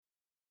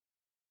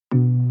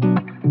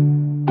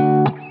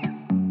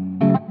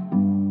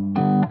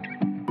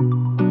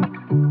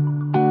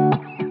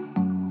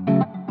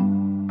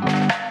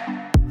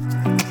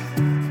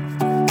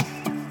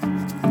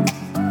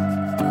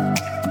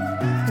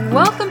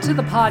to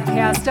the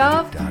podcast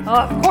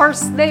of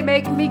course, they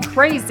make me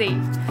crazy.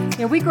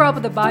 We grew up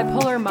with a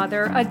bipolar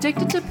mother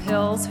addicted to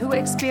pills who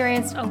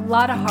experienced a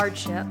lot of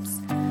hardships.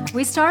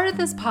 We started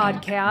this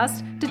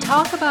podcast to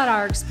talk about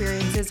our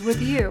experiences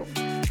with you.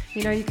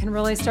 You can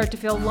really start to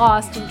feel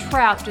lost and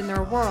trapped in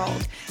their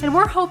world. And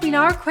we're hoping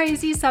our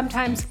crazy,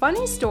 sometimes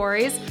funny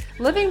stories,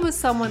 living with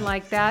someone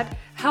like that,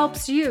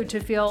 helps you to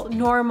feel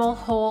normal,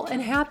 whole,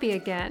 and happy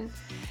again.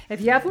 If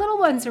you have little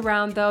ones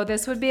around, though,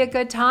 this would be a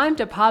good time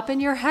to pop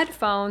in your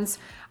headphones.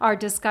 Our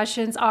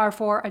discussions are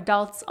for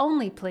adults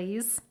only,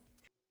 please.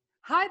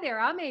 Hi there,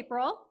 I'm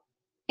April.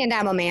 And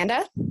I'm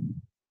Amanda.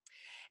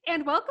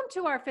 And welcome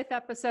to our 5th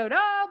episode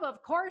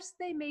of course,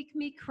 they make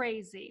me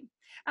crazy.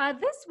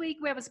 This week,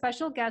 we have a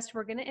special guest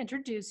we're going to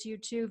introduce you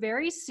to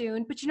very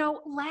soon. But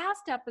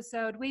last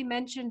episode, we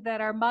mentioned that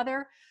our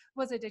mother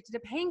was addicted to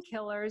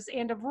painkillers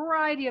and a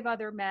variety of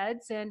other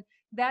meds, and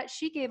that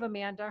she gave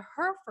Amanda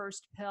her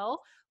first pill,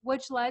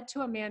 which led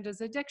to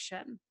Amanda's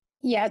addiction.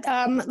 Yeah,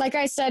 like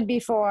I said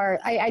before,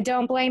 I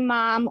don't blame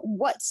Mom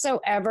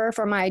whatsoever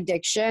for my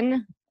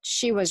addiction.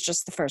 She was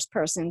just the first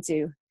person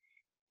to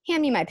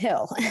hand me my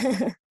pill,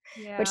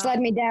 which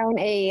led me down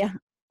a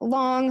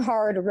long,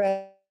 hard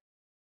road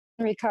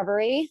in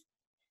recovery.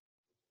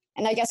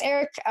 And I guess,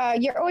 Eric,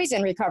 you're always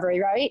in recovery,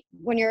 right?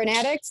 When you're an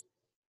addict?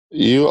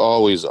 You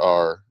always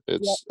are.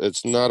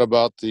 It's not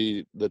about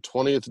the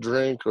 20th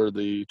drink or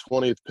the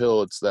 20th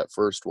pill. It's that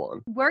first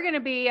one. We're going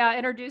to be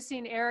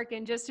introducing Eric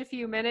in just a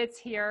few minutes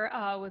here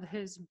with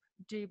his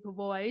deep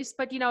voice.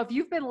 But, if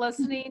you've been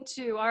listening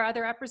to our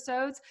other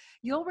episodes,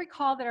 you'll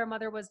recall that our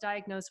mother was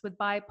diagnosed with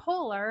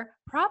bipolar,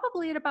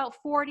 probably at about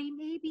 40,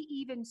 maybe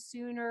even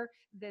sooner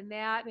than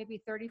that,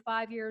 maybe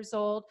 35 years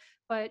old.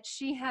 But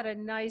she had a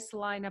nice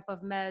lineup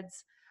of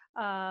meds.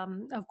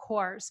 Of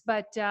course.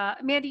 But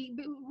Mandy,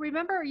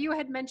 remember you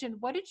had mentioned,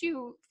 what did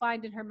you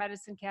find in her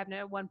medicine cabinet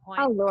at one point?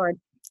 Oh, Lord.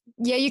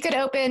 Yeah, you could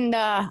open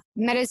the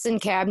medicine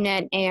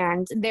cabinet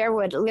and there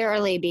would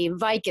literally be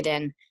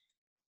Vicodin,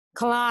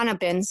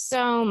 Klonopin,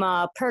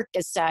 Soma,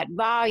 Percocet,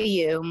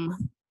 Valium.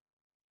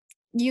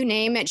 You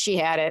name it, she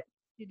had it.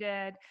 She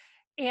did.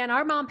 And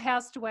our mom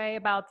passed away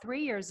about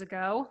 3 years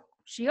ago.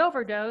 She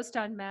overdosed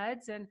on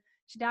meds and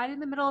she died in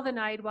the middle of the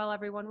night while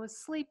everyone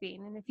was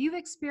sleeping. And if you've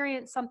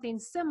experienced something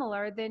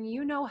similar, then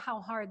you know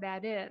how hard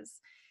that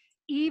is.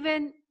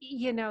 Even,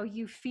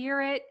 you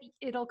fear it,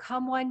 it'll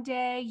come one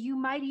day. You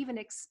might even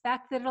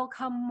expect that it'll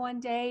come one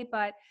day,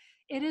 but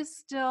it is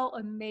still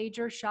a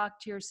major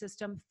shock to your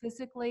system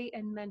physically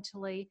and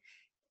mentally.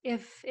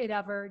 If it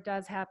ever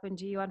does happen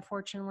to you.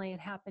 Unfortunately, it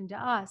happened to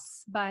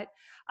us. But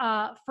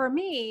for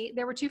me,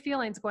 there were two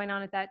feelings going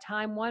on at that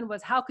time. One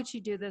was, how could she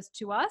do this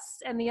to us?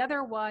 And the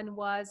other one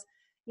was,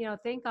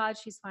 thank God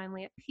she's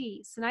finally at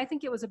peace. And I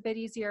think it was a bit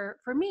easier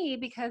for me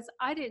because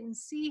I didn't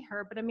see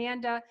her. But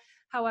Amanda,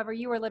 however,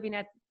 you were living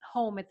at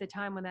home at the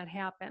time when that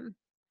happened.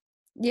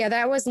 Yeah,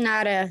 that was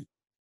not a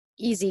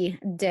easy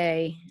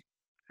day,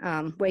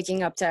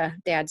 waking up to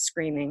Dad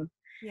screaming.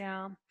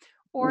 Yeah.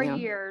 Or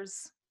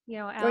years.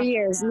 For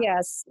years, that.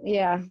 yes,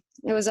 yeah.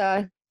 It was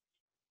it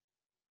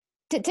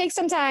takes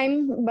some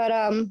time, but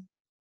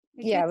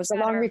it was a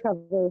long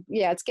recovery.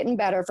 Yeah, it's getting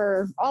better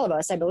for all of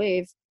us, I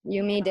believe.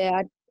 You, me,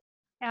 Dad.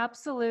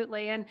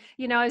 Absolutely. And,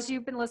 as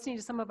you've been listening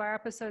to some of our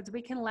episodes,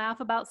 we can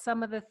laugh about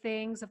some of the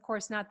things, of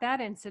course, not that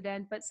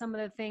incident, but some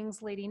of the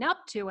things leading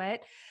up to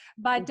it.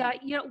 But,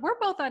 we're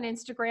both on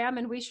Instagram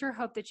and we sure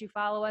hope that you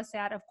follow us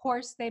at, of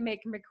course, they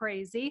make me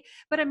crazy.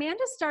 But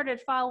Amanda started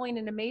following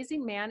an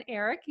amazing man,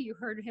 Eric. You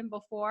heard him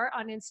before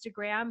on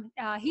Instagram.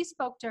 He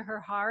spoke to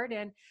her heart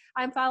and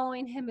I'm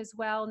following him as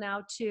well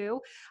now too.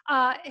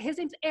 His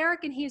name's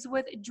Eric and he's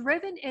with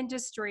Driven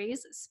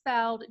Industries,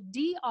 spelled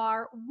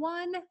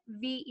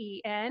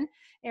D-R-1-V-E-N.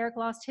 Eric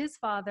lost his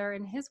father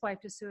and his wife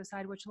to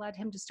suicide, which led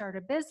him to start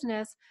a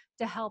business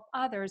to help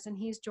others. And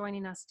he's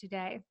joining us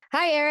today.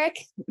 Hi, Eric.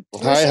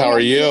 Hi, how are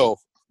you?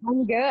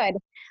 I'm good.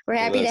 We're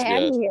happy to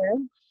have you here.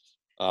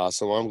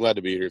 Awesome. Well, I'm glad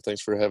to be here.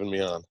 Thanks for having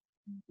me on.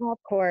 Of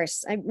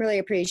course. I really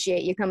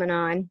appreciate you coming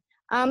on.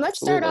 Let's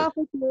start off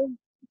with you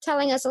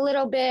telling us a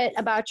little bit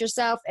about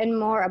yourself and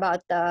more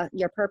about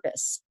your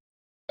purpose.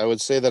 I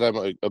would say that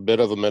I'm a bit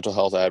of a mental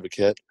health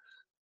advocate.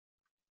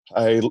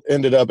 I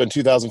ended up in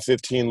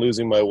 2015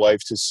 losing my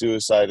wife to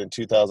suicide. In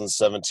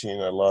 2017,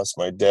 I lost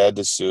my dad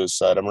to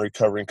suicide. I'm a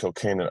recovering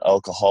cocaine and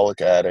alcoholic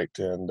addict.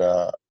 And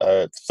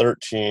at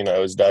 13, I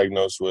was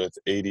diagnosed with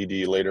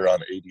ADD, later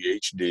on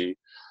ADHD.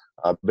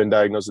 I've been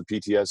diagnosed with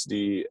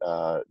PTSD,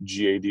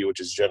 GAD,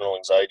 which is general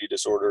anxiety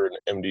disorder, and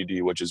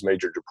MDD, which is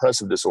major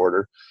depressive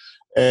disorder.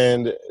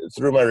 And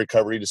through my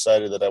recovery,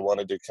 decided that I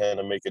wanted to kind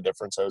of make a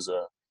difference. I was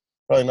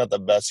probably not the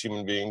best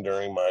human being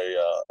during my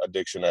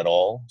addiction at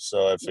all.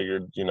 So I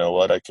figured, you know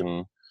what, I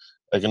can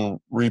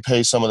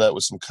repay some of that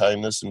with some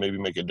kindness and maybe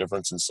make a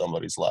difference in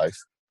somebody's life.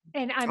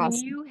 And I mean,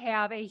 you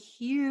have a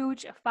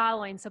huge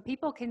following, so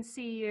people can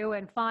see you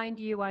and find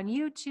you on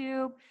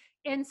YouTube,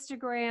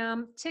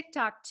 Instagram,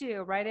 TikTok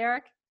too, right,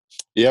 Eric?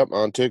 Yep,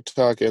 on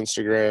TikTok,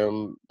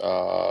 Instagram,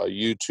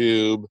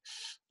 YouTube,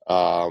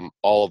 all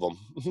of them.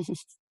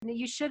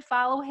 You should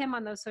follow him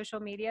on those social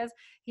medias.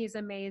 He's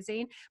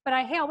amazing. But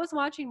I was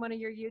watching one of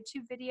your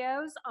YouTube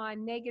videos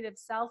on negative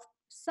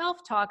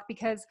self-talk,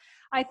 because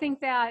I think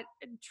that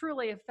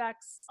truly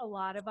affects a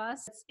lot of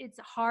us. It's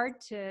hard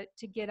to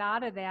get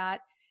out of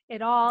that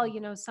at all.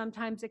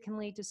 Sometimes it can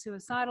lead to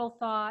suicidal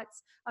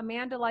thoughts.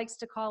 Amanda likes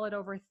to call it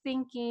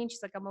overthinking.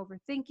 She's like, I'm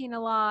overthinking a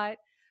lot.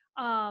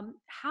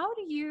 How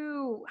do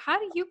you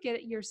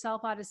get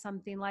yourself out of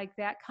something like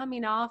that,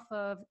 coming off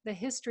of the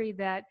history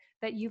that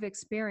you've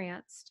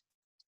experienced?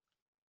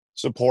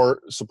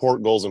 Support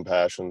goals and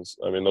passions.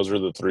 I mean, those are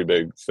the three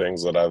big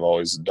things that I've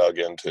always dug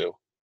into,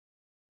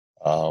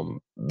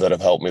 that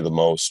have helped me the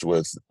most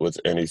with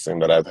anything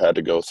that I've had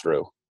to go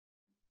through.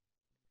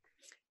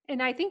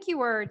 And I think you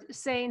were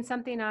saying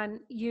something on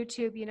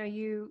YouTube,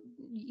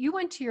 you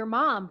went to your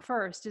mom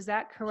first. Is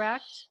that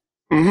correct?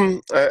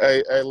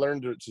 I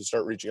learned to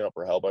start reaching out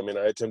for help. I mean,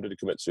 I attempted to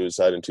commit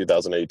suicide in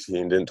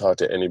 2018, didn't talk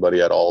to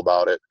anybody at all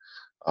about it.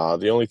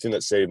 The only thing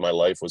that saved my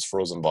life was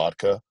frozen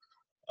vodka,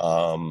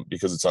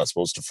 because it's not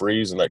supposed to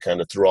freeze, and that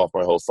kind of threw off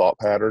my whole thought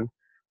pattern.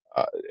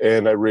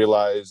 And I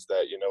realized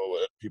that,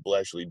 people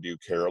actually do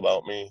care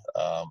about me.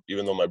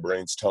 Even though my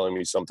brain's telling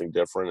me something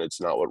different,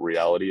 it's not what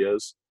reality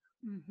is.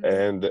 Hmm.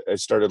 And I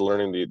started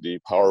learning the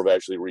power of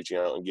actually reaching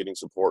out and getting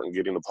support and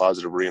getting the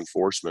positive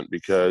reinforcement,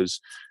 because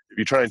if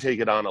you try and take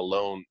it on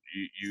alone,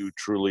 you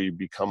truly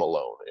become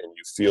alone, and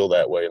you feel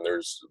that way. And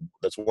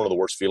that's one of the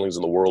worst feelings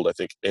in the world I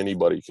think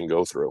anybody can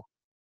go through.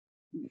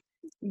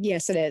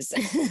 Yes, it is.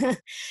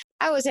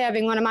 I was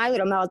having one of my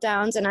little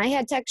meltdowns, and I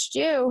had texted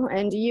you,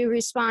 and you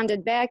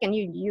responded back, and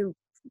you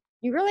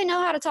really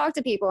know how to talk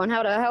to people and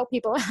how to help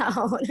people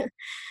out.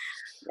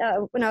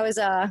 When I was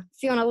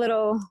feeling a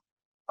little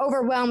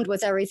overwhelmed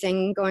with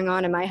everything going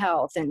on in my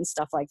health and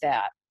stuff like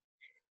that.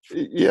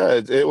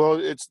 Yeah, well,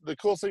 it's the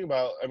cool thing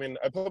about, I mean,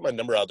 I put my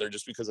number out there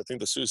just because I think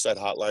the suicide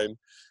hotline,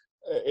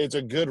 it's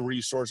a good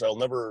resource. I'll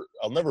never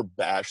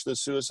bash the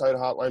suicide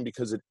hotline,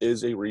 because it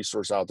is a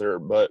resource out there.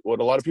 But what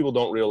a lot of people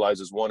don't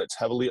realize is, one, it's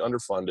heavily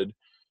underfunded,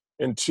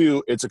 and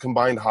two, it's a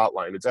combined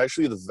hotline. It's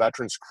actually the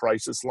Veterans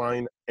Crisis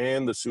Line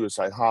and the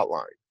suicide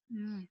hotline.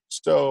 Mm.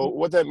 So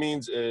what that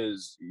means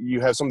is you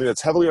have something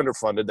that's heavily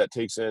underfunded that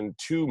takes in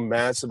two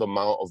massive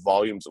amount of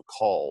volumes of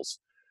calls.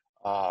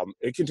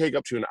 It can take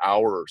up to an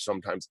hour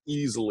sometimes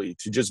easily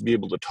to just be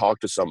able to talk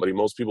to somebody.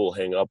 Most people will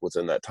hang up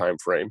within that time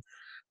frame.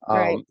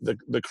 Right.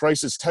 The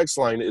crisis text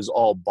line is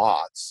all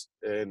bots,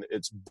 and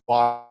it's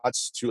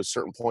bots to a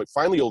certain point.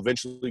 Finally, you'll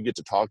eventually get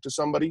to talk to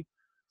somebody,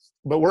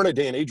 but we're in a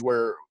day and age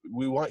where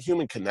we want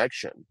human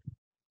connection.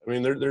 I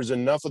mean, there's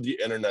enough of the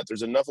internet,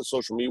 there's enough of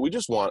social media. We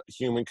just want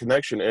human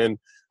connection. And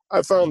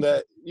I found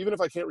that even if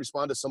I can't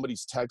respond to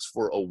somebody's text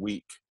for a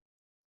week,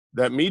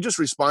 that me just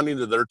responding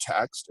to their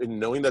text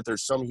and knowing that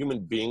there's some human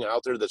being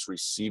out there that's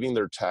receiving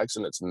their text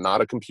and it's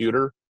not a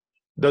computer,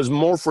 does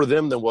more for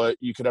them than what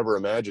you could ever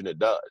imagine it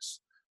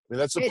does. I mean,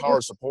 that's the It, power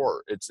of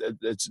support.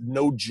 It's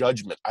no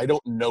judgment. I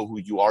don't know who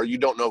you are. You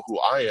don't know who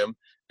I am,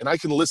 and I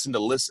can listen to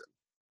listen.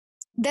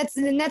 that's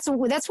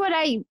what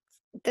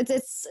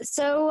that's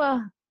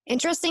so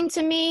interesting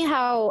to me,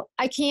 how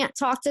I can't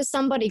talk to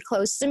somebody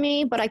close to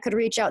me, but I could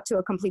reach out to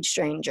a complete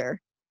stranger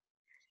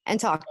and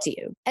talk to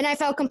you. And I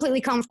felt completely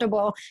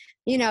comfortable,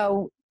 you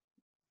know,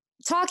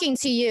 talking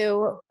to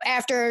you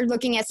after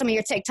looking at some of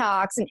your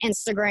TikToks and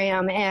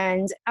Instagram.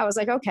 And I was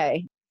like,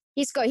 okay,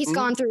 he's Mhm.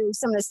 gone through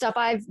some of the stuff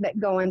I've been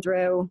going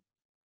through.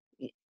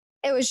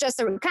 It was just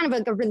a kind of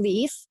like a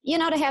relief,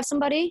 to have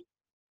somebody.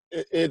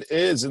 It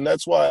is, and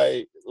that's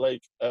why,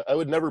 like, I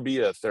would never be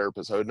a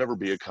therapist. I would never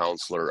be a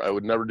counselor. I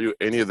would never do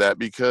any of that,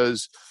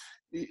 because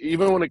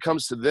even when it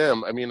comes to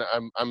them, I mean,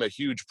 I'm a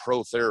huge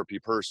pro therapy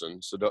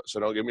person. So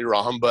don't get me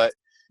wrong, but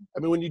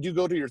I mean, when you do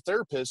go to your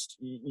therapist,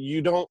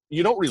 you don't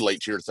relate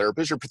to your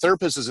therapist. Your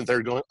therapist isn't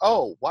there going,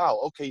 "Oh, wow,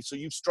 okay, so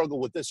you've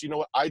struggled with this. You know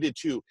what? I did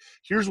too.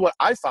 Here's what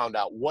I found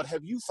out. What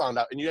have you found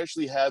out?" And you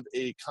actually have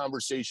a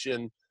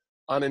conversation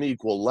on an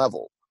equal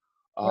level.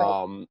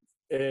 Right. Um,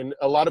 and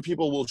a lot of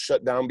people will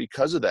shut down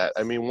because of that.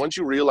 I mean, once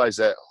you realize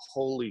that,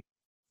 holy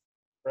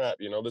crap,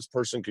 this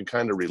person can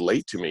kind of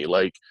relate to me.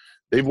 Like,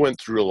 they've went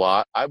through a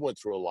lot. I've went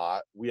through a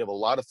lot. We have a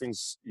lot of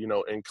things,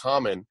 in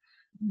common.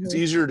 It's Mhm.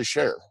 easier to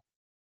share.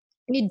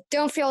 You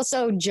don't feel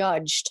so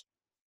judged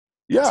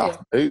too. Yeah,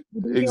 You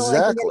don't feel like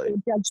exactly.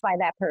 you're judged by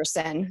that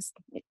person.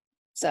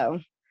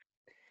 So,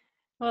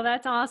 Well,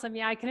 that's awesome.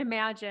 Yeah, I can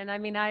imagine. I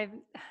mean,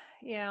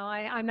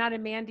 I'm not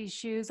in Mandy's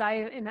shoes.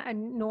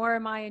 And nor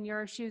am I in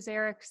your shoes,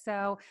 Eric.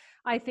 So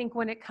I think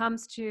when it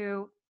comes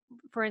to,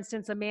 for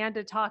instance,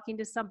 Amanda talking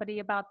to somebody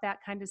about that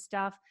kind of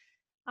stuff,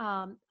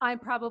 I'm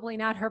probably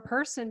not her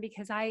person,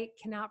 because I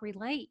cannot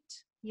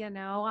relate.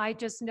 I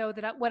just know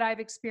that what I've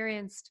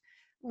experienced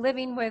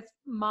living with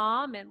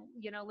mom, and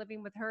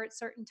living with her at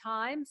certain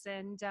times,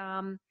 and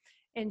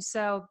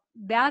so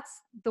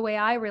that's the way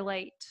I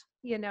relate,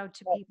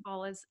 to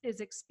people, is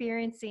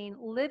experiencing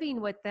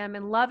living with them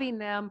and loving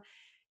them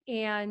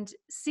and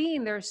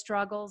seeing their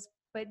struggles,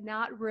 but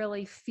not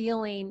really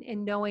feeling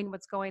and knowing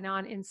what's going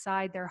on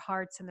inside their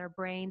hearts and their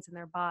brains and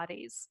their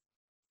bodies.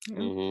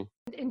 Hmm.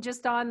 And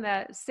just on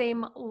the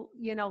same,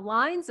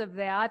 lines of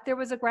that, there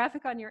was a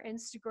graphic on your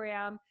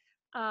Instagram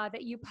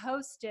that you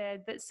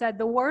posted that said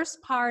the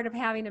worst part of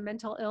having a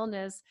mental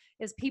illness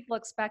is people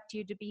expect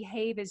you to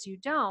behave as you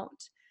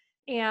don't.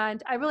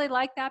 And I really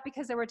like that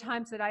because there were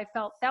times that I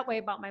felt that way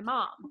about my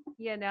mom.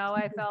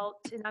 I felt,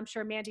 and I'm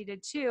sure Mandy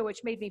did too,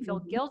 which made me feel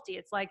Mhm. guilty.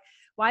 It's like,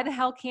 why the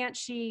hell can't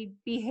she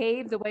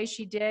behave the way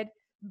she did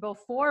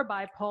before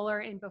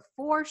bipolar and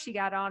before she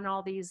got on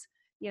all these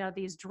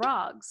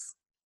drugs?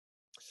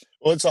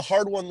 Well, it's a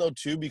hard one though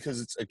too because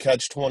it's a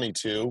catch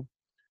 22.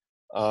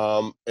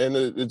 And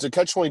it's a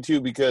catch 22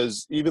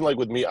 because even like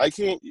with me, I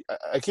can't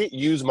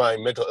use my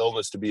mental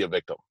illness to be a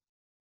victim.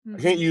 I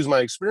can't Hmm. use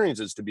my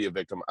experiences to be a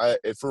victim.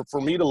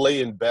 For me to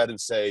lay in bed and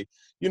say,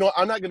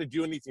 I'm not going to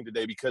do anything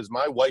today because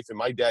my wife and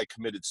my dad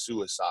committed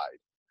suicide,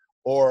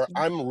 or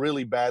I'm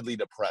really badly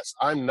depressed.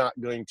 I'm not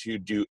going to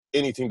do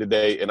anything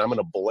today, and I'm going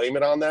to blame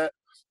it on that.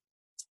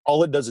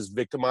 All it does is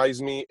victimize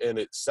me, and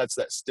it sets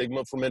that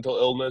stigma for mental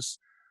illness.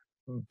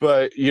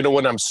 But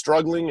when I'm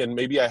struggling and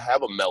maybe I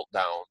have a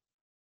meltdown,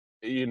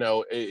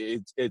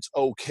 it's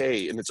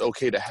okay, and it's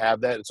okay to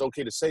have that. It's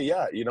okay to say,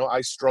 yeah, I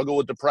struggle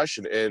with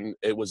depression and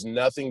it was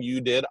nothing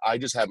you did, I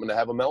just happened to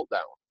have a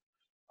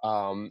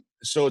meltdown.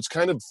 So it's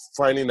kind of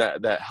finding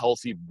that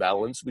healthy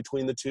balance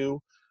between the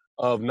two,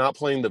 of not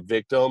playing the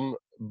victim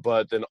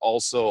but then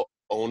also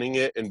owning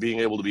it and being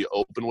able to be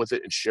open with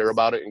it and share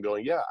about it and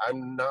going, yeah,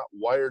 I'm not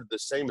wired the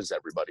same as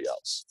everybody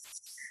else.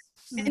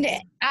 And Hmm.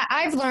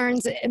 I've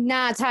learned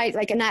not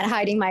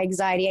hiding my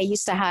anxiety. I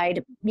used to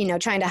hide,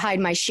 trying to hide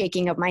my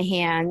shaking of my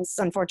hands.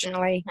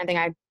 Unfortunately, I think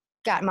I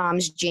got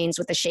mom's genes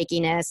with the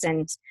shakiness,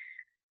 and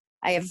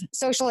I have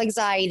social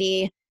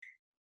anxiety.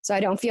 So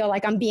I don't feel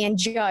like I'm being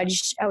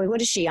judged. Oh,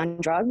 what is she on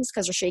drugs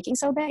because we're shaking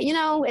so bad? You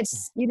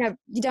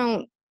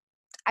don't,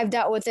 I've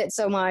dealt with it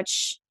so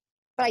much,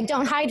 but I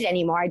don't hide it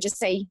anymore. I just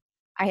say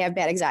I have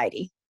bad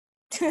anxiety.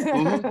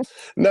 Hmm.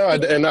 No,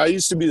 and I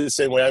used to be the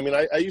same way. I mean,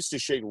 I used to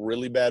shake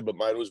really bad, but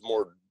mine was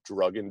more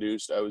drug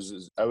induced.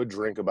 I would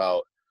drink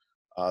about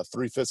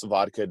 3/5 of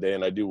vodka a day,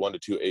 and I do 1 to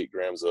 2 8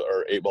 grams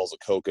or 8 balls of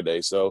Coke a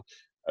day. So,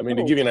 I mean,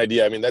 to Oh, give you an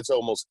idea, I mean that's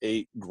almost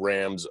 8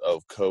 grams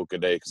of Coke a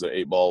day because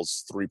 8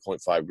 balls,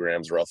 3.5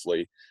 grams roughly.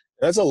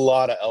 And that's a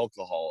lot of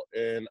alcohol,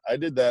 and I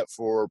did that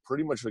for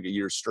pretty much like a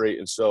year straight.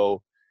 And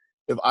so,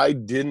 if I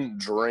didn't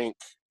drink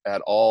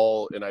at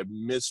all and I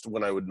missed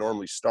when I would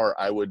normally start,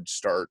 I would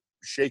start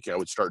shaking. I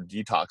would start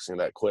detoxing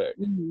that quick.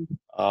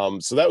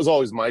 mhm. So that was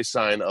always my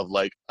sign of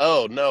like,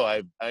 oh no,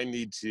 I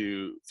need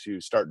to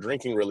start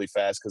drinking really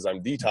fast because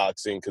I'm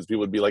detoxing. Because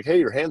people would be like, hey,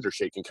 your hands are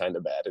shaking kind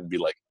of bad, and be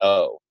like,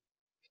 oh,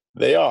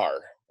 they are.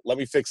 Let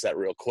me fix that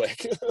real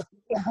quick.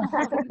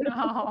 Oh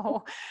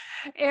no.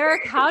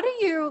 Eric, how do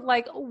you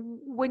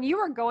when you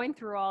were going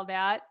through all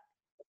that,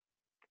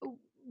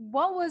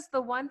 what was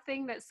the one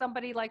thing that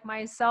somebody like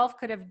myself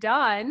could have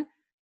done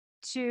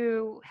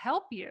to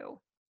help you?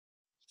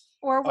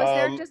 Or was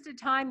there um, just a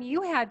time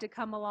you had to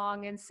come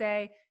along and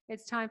say,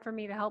 it's time for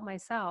me to help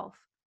myself?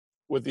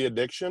 with the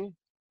addiction,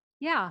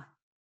 Yeah.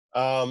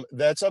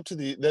 that's up to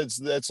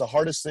that's the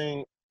hardest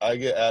thing. I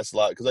get asked a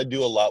lot because I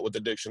do a lot with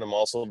addiction. I'm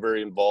also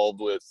very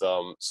involved with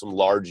some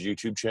large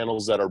YouTube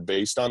channels that are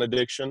based on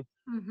addiction.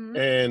 Mm-hmm.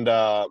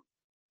 And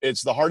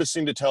it's the hardest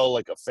thing to tell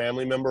like a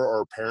family member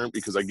or a parent,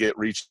 because I get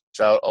reached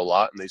out a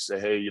lot and they say,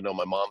 hey,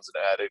 my mom's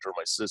an addict or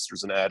my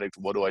sister's an addict,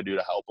 what do I do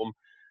to help them?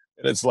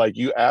 And it's like,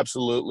 you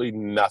absolutely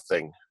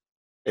nothing,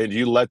 and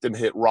you let them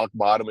hit rock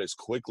bottom as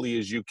quickly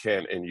as you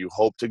can, and you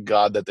hope to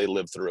God that they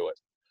live through it.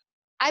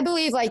 I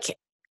believe like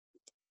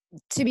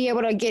to be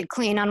able to get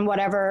clean on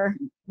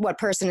what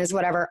person is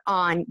whatever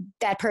on,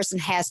 that person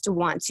has to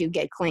want to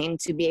get clean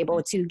to be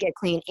able to get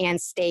clean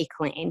and stay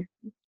clean.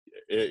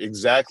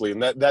 Exactly,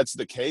 and that's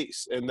the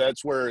case, and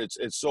that's where it's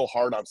so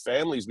hard on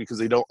families because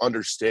they don't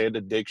understand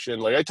addiction.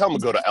 Like I tell them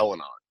to go to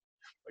Al-Anon.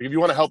 Like if you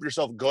want to help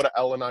yourself, go to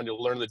Al-Anon.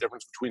 You'll learn the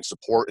difference between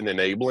support and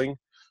enabling,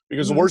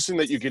 because the Mhm. worst thing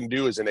that you can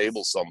do is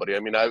enable somebody.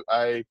 I mean,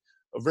 I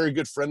a very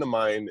good friend of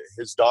mine,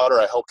 his daughter,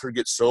 I helped her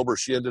get sober.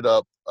 She ended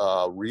up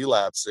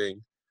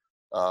relapsing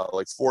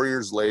like 4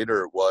 years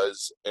later it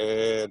was,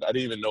 and I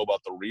didn't even know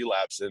about the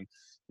relapse. And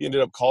he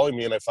ended up calling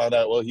me, and I found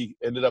out, well, he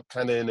ended up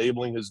kind of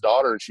enabling his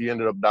daughter, and she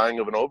ended up dying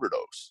of an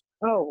overdose.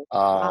 Oh,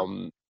 wow.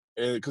 Um,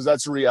 because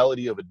that's the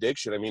reality of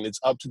addiction. I mean, it's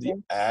up to the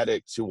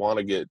addict to want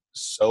to get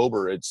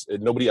sober.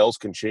 Nobody else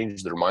can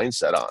change their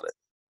mindset on it.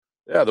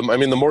 Yeah, I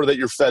mean, the more that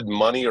you're fed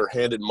money or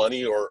handed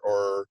money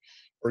or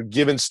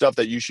given stuff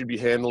that you should be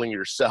handling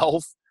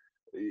yourself,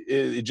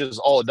 it just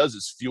all it does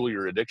is fuel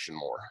your addiction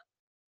more.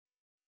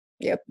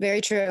 Yep, very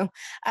true.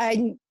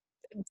 I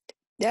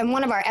In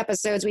one of our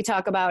episodes we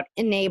talk about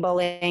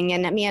enabling,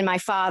 and me and my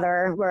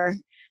father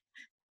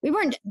we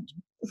weren't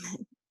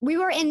we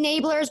were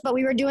enablers, but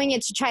we were doing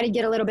it to try to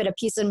get a little bit of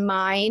peace of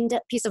mind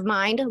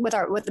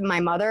with my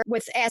mother,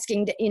 with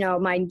asking,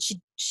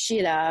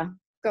 she'd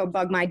go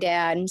bug my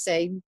dad and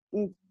say,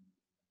 can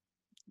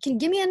you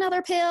give me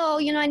another pill?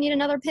 I need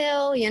another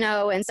pill,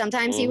 and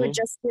sometimes he would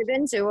Hmm. just give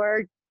in to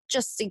her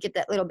just to get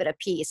that little bit of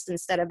peace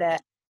instead of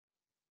that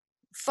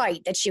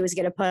fight that she was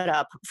going to put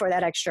up for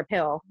that extra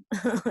pill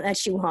that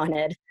she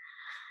wanted.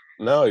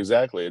 No,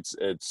 exactly.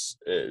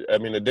 I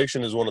mean,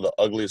 addiction is one of the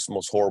ugliest,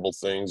 most horrible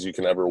things you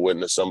can ever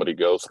witness somebody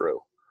go through.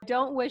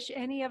 Don't wish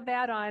any of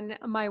that on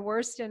my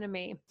worst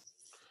enemy.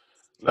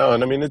 No,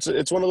 and I mean, it's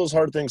one of those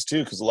hard things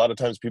too, because a lot of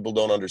times people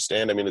don't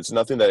understand. I mean, it's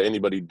nothing that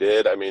anybody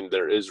did. I mean,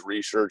 there is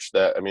research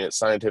that, I mean, it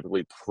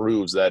scientifically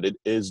proves that it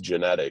is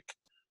genetic.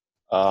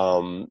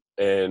 And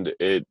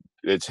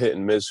it's hit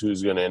and miss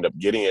who's going to end up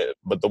getting it.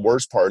 But the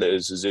worst part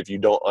is if you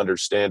don't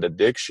understand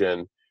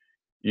addiction,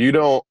 you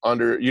don't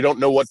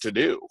know what to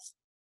do.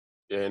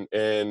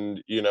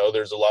 And you know,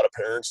 there's a lot of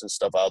parents and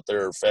stuff out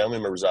there, family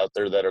members out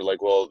there that are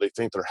like, well, they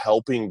think they're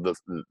helping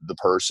the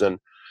person,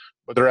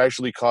 but they're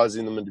actually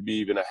causing them to be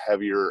even a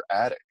heavier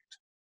addict.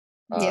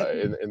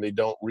 And they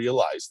don't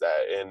realize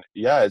that. And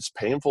yeah, it's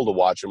painful to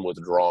watch them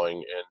withdrawing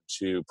and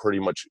to pretty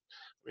much, I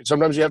mean,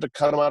 sometimes you have to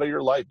cut them out of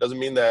your life. Doesn't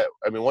mean that,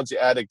 I mean, once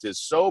the addict is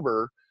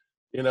sober,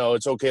 you know,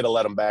 it's okay to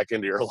let them back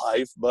into your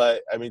life.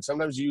 But I mean,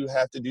 sometimes you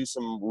have to do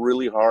some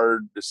really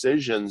hard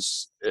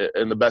decisions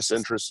in the best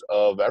interest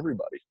of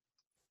everybody.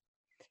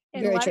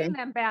 And Very letting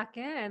true. them back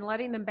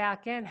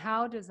in,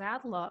 how does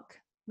that look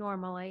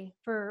normally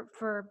for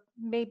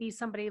maybe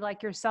somebody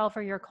like yourself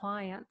or your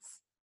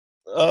clients?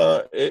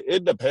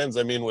 It depends.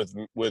 I mean, with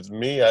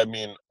me, I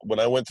mean, when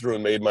I went through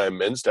and made my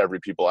amends to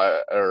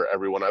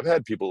everyone, I've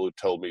had people who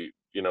told me,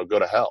 you know, go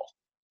to hell.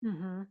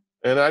 Mm-hmm.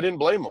 And I didn't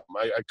blame them.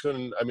 I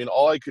couldn't, I mean,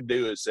 all I could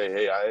do is say,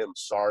 hey, I am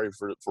sorry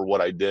for what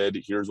I did.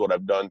 Here's what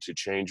I've done to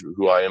change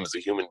who I am as a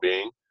human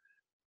being,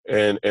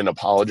 and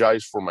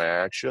apologize for my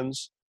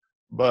actions.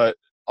 But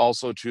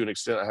also, to an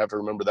extent, I have to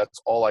remember that's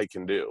all I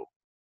can do.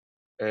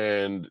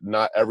 And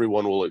not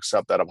everyone will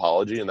accept that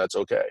apology, and that's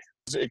okay.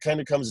 It kind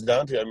of comes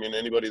down to, I mean,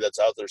 anybody that's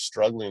out there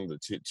struggling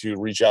to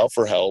reach out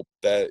for help,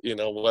 that, you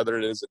know, whether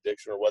it is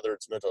addiction or whether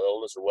it's mental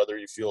illness or whether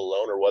you feel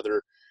alone or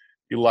whether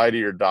you lie to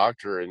your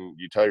doctor and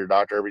you tell your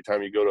doctor every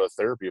time you go to a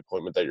therapy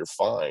appointment that you're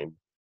fine,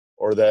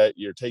 or that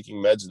you're taking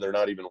meds and they're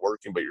not even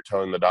working, but you're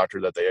telling the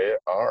doctor that they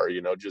are,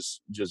 you know,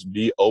 just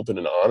be open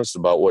and honest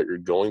about what you're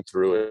going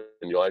through,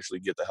 and you'll actually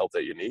get the help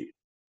that you need.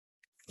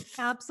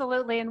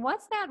 Absolutely. And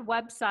what's that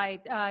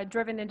website,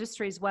 Driven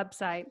Industries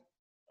website?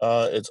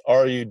 It's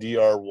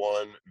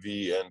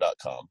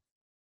RUDR1VN.com.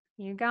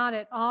 You got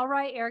it. All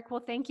right, Eric.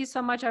 Well, thank you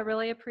so much. I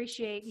really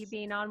appreciate you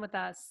being on with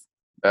us.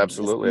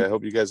 Absolutely. I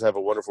hope you guys have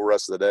a wonderful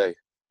rest of the day.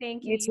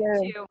 Thank you.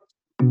 You You too.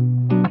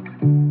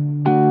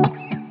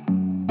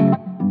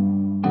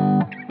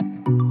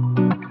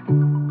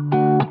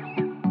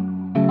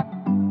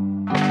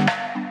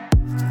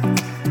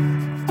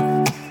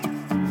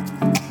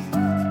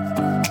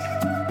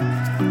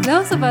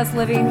 Those of us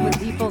living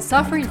with people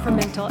suffering from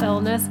mental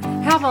illness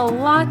have a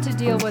lot to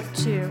deal with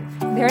too.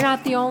 They're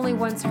not the only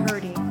ones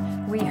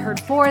hurting. We hurt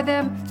for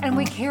them and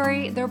we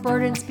carry their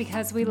burdens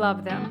because we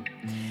love them.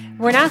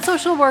 We're not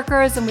social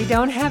workers and we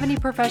don't have any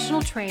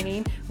professional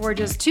training. We're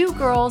just two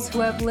girls who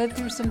have lived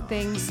through some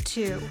things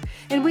too.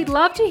 And we'd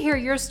love to hear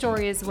your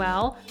story as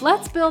well.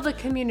 Let's build a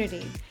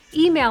community.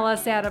 Email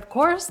us at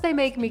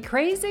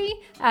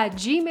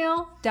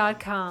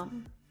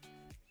ofcoursetheymakemecrazy@gmail.com.